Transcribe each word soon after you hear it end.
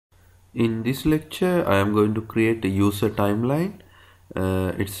In this lecture, I am going to create a user timeline.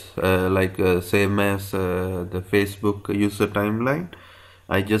 It's same as the Facebook user timeline.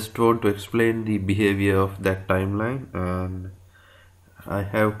 I just want to explain the behavior of that timeline, and I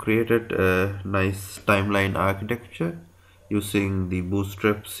have created a nice timeline architecture using the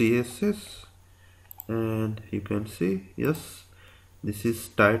Bootstrap CSS, and you can see, yes, this is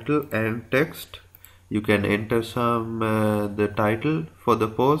title and text. You can enter the title for the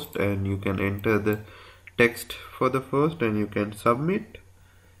post, and you can enter the text for the post, and you can submit,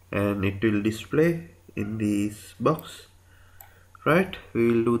 and it will display in this box. Right, we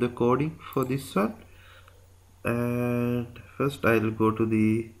will do the coding for this one. And first I will go to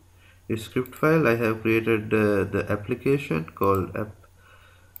the script file. I have created the application called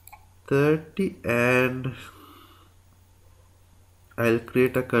app30, and I'll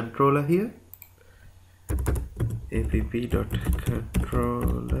create a controller here,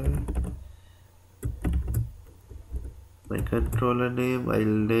 app.controller. My controller name I'll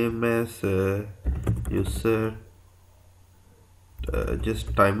name as user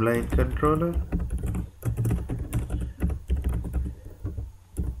just timeline controller.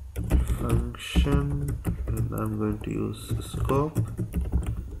 Function, and I'm going to use scope.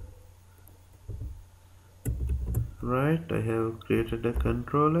 Right, I have created a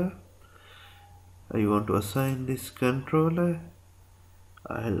controller. I want to assign this controller.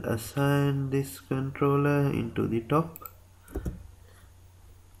 I'll assign this controller into the top,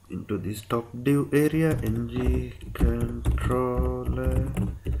 into this top div area, ng controller.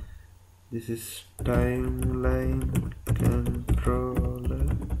 This is timeline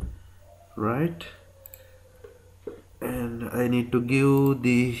controller, right? And I need to give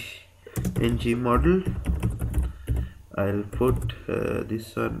the ng model. I'll put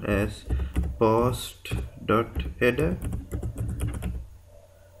this one as post.header,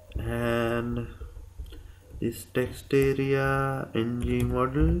 and this text area ng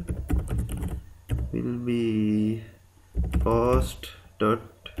model will be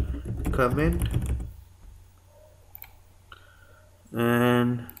post.comment,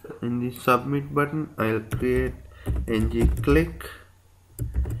 and in the submit button I'll create ng click,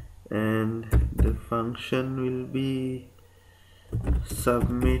 and the function will be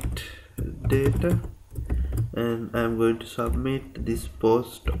submit data, and I'm going to submit this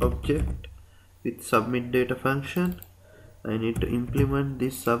post object with submit data function. I need to implement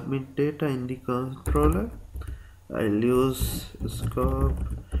this submit data in the controller. I'll use scope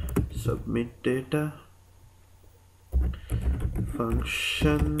submit data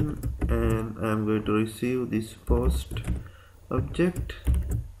function, and I'm going to receive this post object,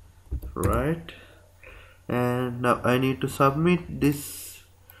 right? And now I need to submit this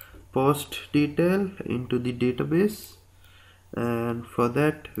post detail into the database, and for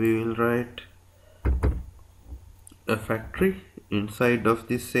that we will write a factory inside of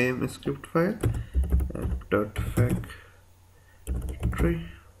the same script file, app.factory.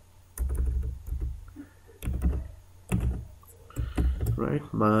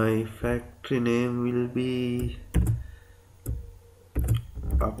 Right, my factory name will be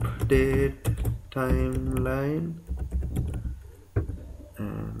update timeline,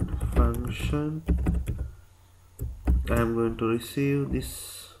 and function. I am going to receive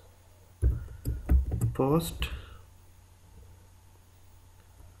this post,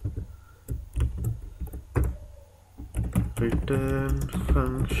 return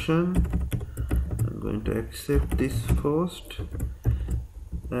function. I'm going to accept this post,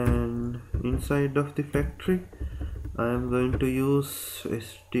 and inside of the factory I am going to use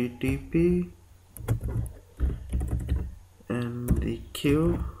HTTP and the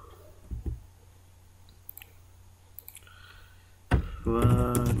queue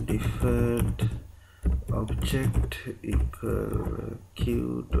default object equal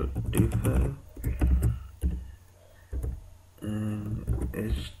queue.default, and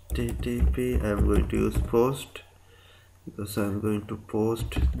HTTP I'm going to use post because I'm going to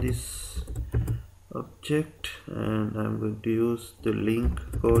post this object, and I'm going to use the link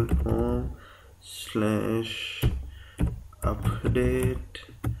called home/update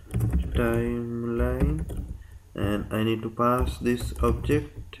timeline, and I need to pass this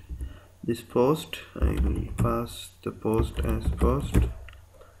object, this post. I will pass the post as post.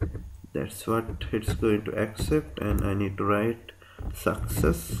 That's what it's going to accept, and I need to write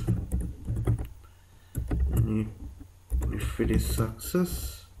success. If it is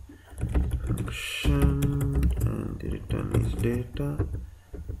success, function, and the return is data.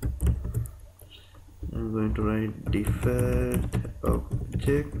 I'm going to write default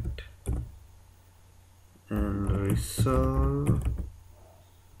object and resolve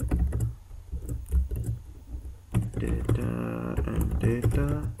data and data.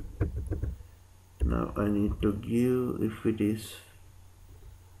 Now I need to give if it is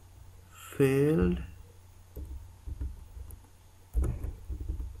failed,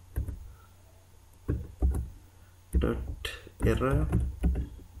 dot error.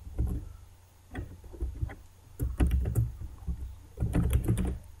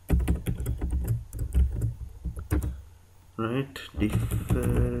 Right,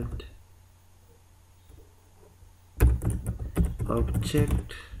 deferred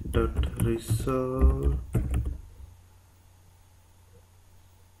object dot resolve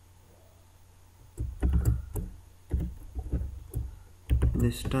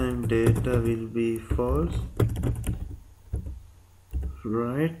this time data will be false.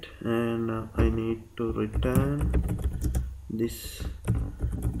 Right, and now I need to return this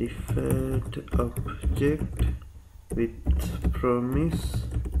deferred object with promise.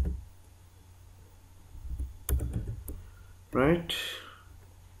 Right,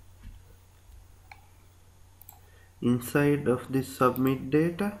 inside of this submit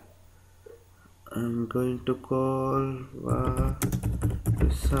data I'm going to call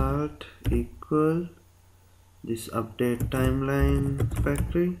result equal this update timeline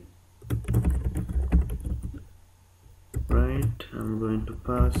factory. Right, I'm going to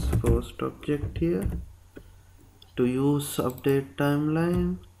pass post object here. To use update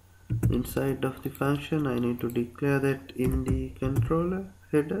timeline inside of the function, I need to declare that in the controller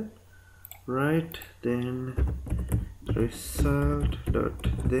header. Right, then result dot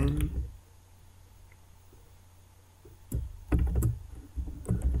then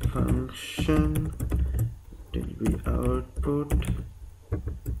function will be output.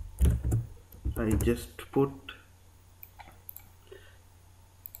 I just put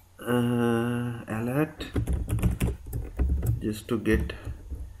alert just to get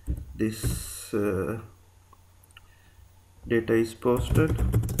this data is posted,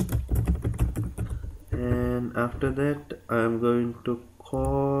 and after that I am going to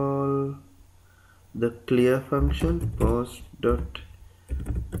call the clear function post dot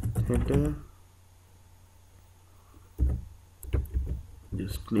header.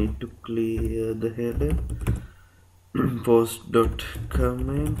 Just need to clear the header. Post dot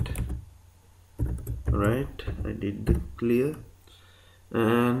comment. Right, I did the clear,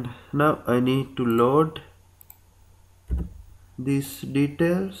 and now I need to load these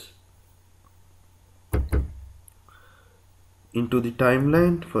details into the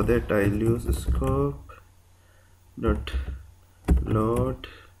timeline. For that I'll use scope dot load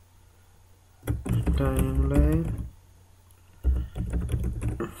timeline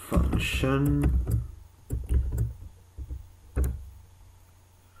function.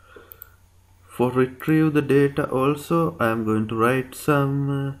 For retrieve the data also I am going to write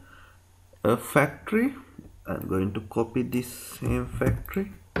some factory. I'm going to copy this same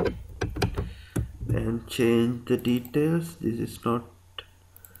factory and change the details. This is not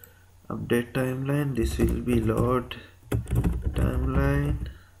update timeline, this will be load timeline.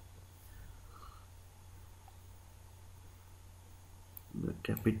 The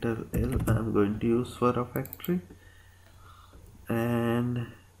capital L I'm going to use for a factory, and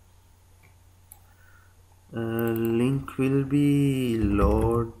link will be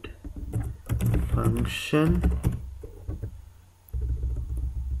load function.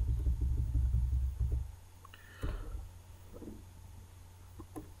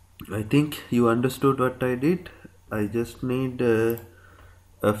 I think you understood what I did. I just need a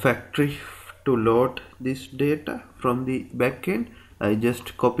factory to load this data from the backend. I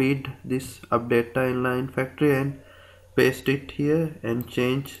just copied this update timeline factory and paste it here and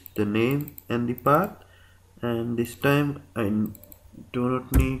change the name and the path, and this time I do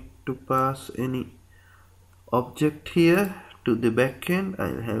not need to pass any object here to the backend.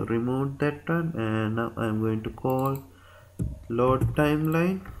 I have removed that one, and now I am going to call load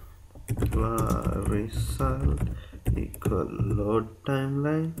timeline result equal load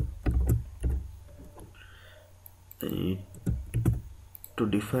timeline. I need to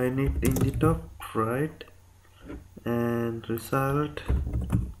define it in the top right, and result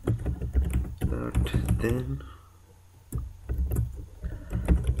dot then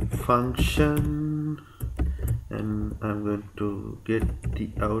function, and I'm going to get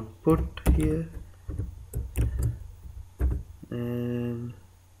the output here, and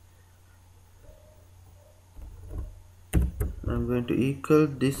I'm going to equal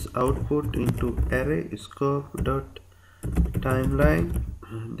this output into array scope dot timeline.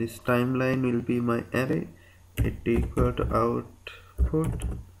 This timeline will be my array. It equal to output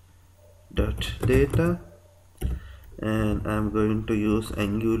dot data, and I'm going to use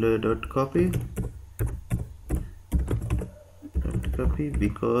angular dot copy copy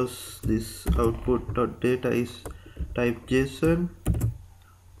because this output.data is type JSON,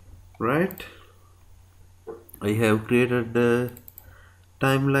 right? I have created the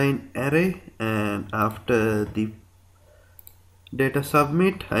timeline array, and after the data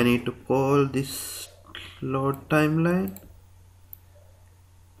submit I need to call this load timeline,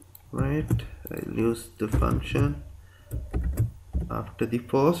 right? I'll use the function after the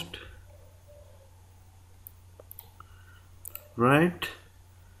post, right?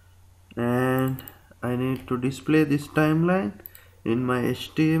 And I need to display this timeline in my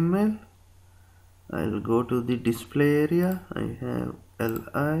HTML. I'll go to the display area. I have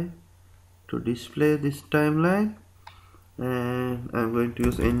li to display this timeline, and I'm going to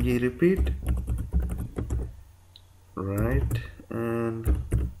use ng repeat, right? And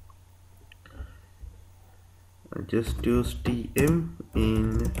I just use tm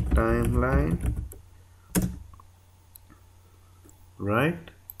in timeline,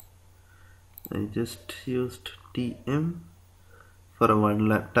 right? I just used tm for a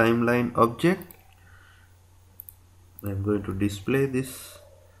timeline object. I'm going to display this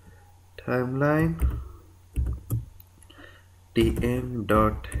timeline,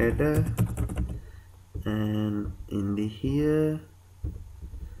 tm.header, and in the here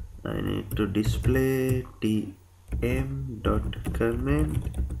I need to display tm.comment,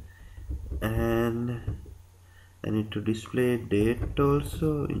 and I need to display date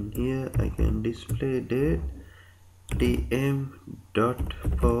also. In here I can display date,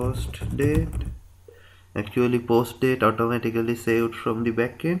 tm.postDate. Actually post date automatically saved from the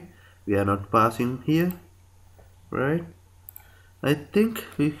backend, we are not passing here, right? I think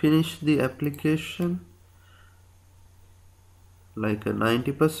we finished the application like a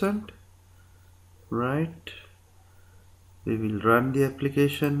 90%, right? We will run the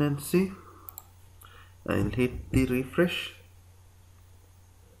application and see. I'll hit the refresh.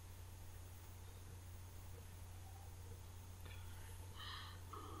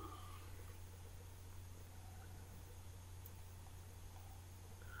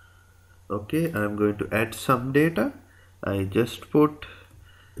 Okay, I'm going to add some data. I just put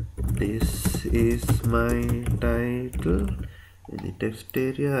this is my title. In the text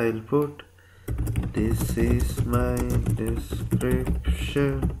area I'll put this is my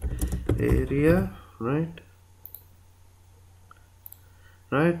description area, right?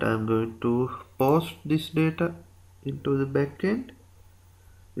 I'm going to post this data into the backend.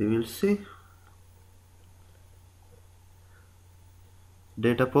 We will see.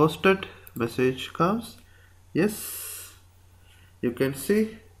 Data posted, message comes. Yes, you can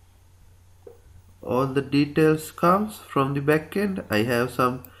see all the details comes from the backend. I have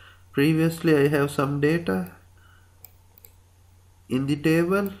some data in the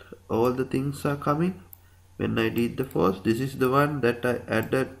table. All the things are coming when I did the post. This is the one that I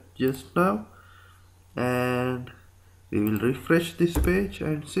added just now, and we will refresh this page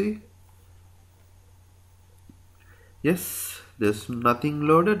and see. Yes, there's nothing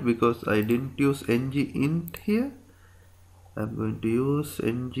loaded because I didn't use ngInt here. I'm going to use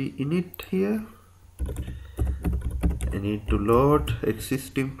ngInit here. I need to load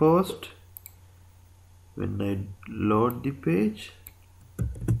existing post. When I load the page,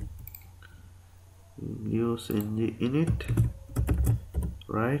 use ngInit,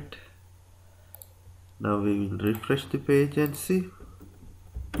 right? Now we will refresh the page and see.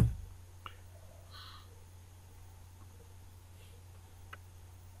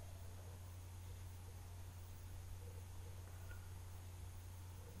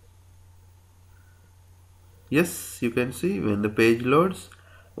 Yes, you can see when the page loads,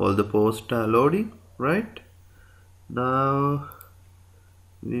 all the posts are loading, right? Now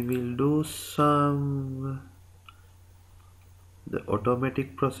we will do some the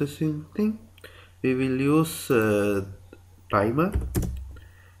automatic processing thing. We will use timer.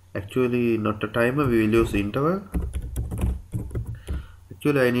 Actually not a timer, we will use interval.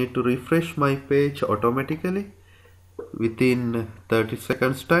 Actually I need to refresh my page automatically within 30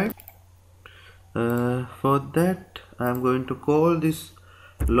 seconds time. For that I'm going to call this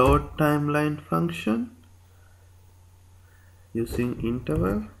load timeline function using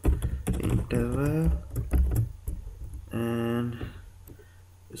interval and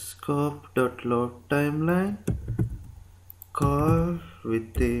scope.loadTimeline, call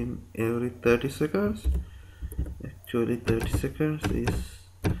within every 30 seconds. Actually 30 seconds is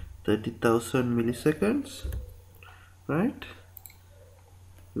 30,000 milliseconds, right?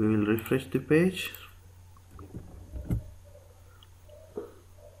 We will refresh the page,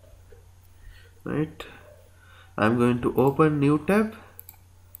 right? I'm going to open new tab.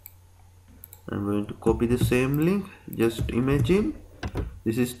 I'm going to copy the same link. Just imagine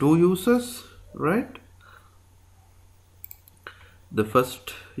this is two users, right? The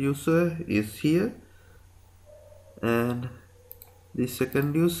first user is here and the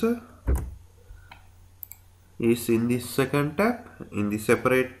second user is in the second tab in the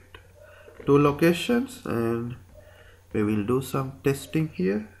separate two locations, and we will do some testing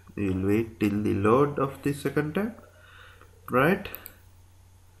here. We will wait till the load of the second tab, right?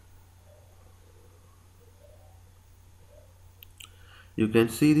 You can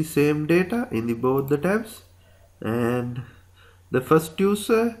see the same data in the both the tabs, and the first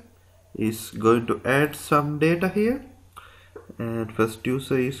user is going to add some data here, and first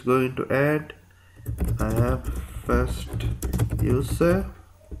user is going to add I have first user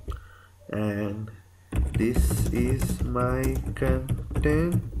and this is my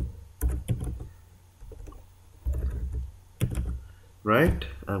content, right?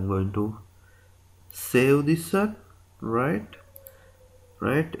 I'm going to save this one, right?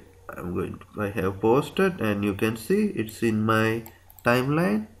 I have posted and you can see it's in my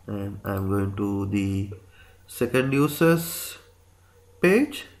timeline, and I'm going to the second user's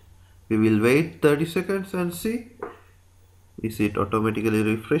page. We will wait 30 seconds and see, is it automatically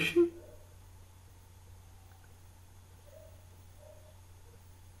refreshing?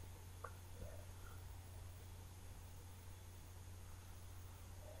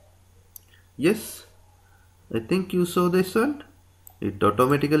 Yes, I think you saw this one. It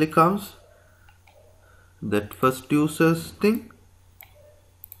automatically counts that first user's thing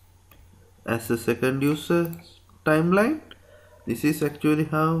as a second user's timeline. This is actually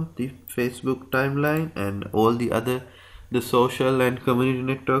how the Facebook timeline and all the social and community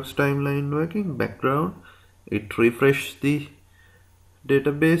networks timeline working. Background, it refresh the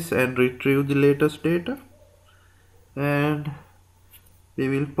database and retrieve the latest data, and we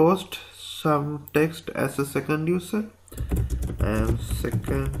will post some text as a second user. I am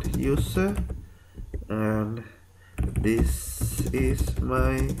second user and this is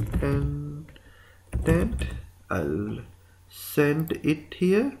my content. I'll send it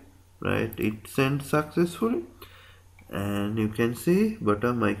here, right? It sent successfully, and you can see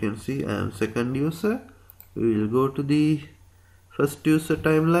bottom I can see I am second user. We will go to the first user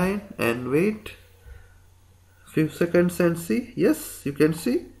timeline and wait few seconds and see. Yes, you can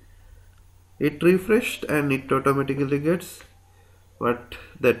see it refreshed and it automatically gets what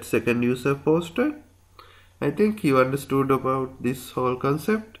that second user posted. I think you understood about this whole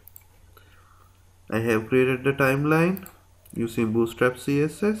concept. I have created the timeline using Bootstrap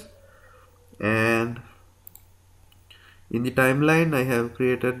CSS, and in the timeline I have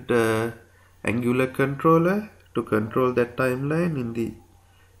created the Angular controller to control that timeline.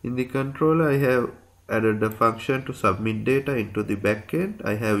 In the controller I have added a function to submit data into the backend.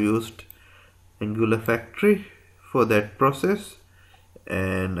 I have used Angular factory for that process,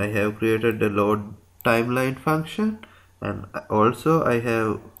 and I have created the load timeline function, and also I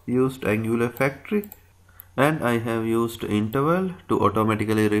have used Angular factory, and I have used interval to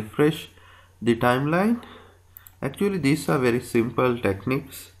automatically refresh the timeline. Actually, these are very simple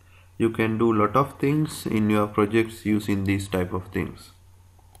techniques. You can do a lot of things in your projects using these type of things.